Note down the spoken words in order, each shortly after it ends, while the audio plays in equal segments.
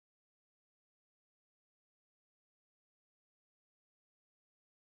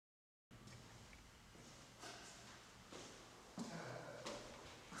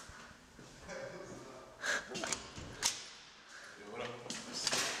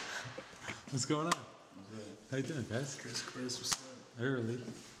What's going on? Good. How you doing, guys? Chris, what's up? Early.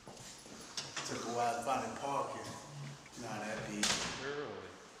 Took a while to find parking. Nah, that be Early.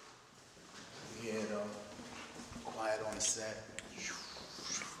 yeah though. Quiet on the set.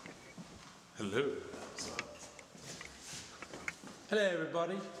 Hello. What's up? Hello,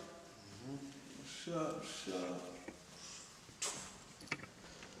 everybody. What's up? What's up?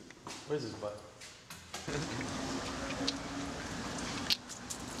 Where's his butt?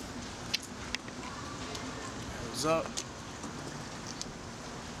 What's up?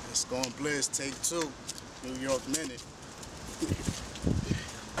 Esco NY Min, take 2. New York Minute.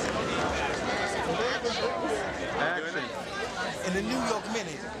 Action. In the New York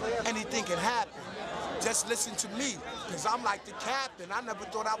Minute, anything can happen. Just listen to me, because I'm like the captain. I never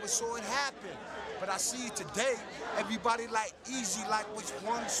thought I would saw it happen. But I see it today. Everybody like easy, like which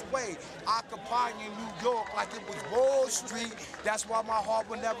one sway. Occupying New York like it was Wall Street. That's why my heart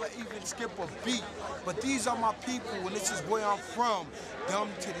will never even skip a beat. But these are my people, and this is where I'm from. Dumb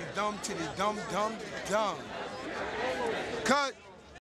to the dumb to the dumb, dumb, dumb. Cut.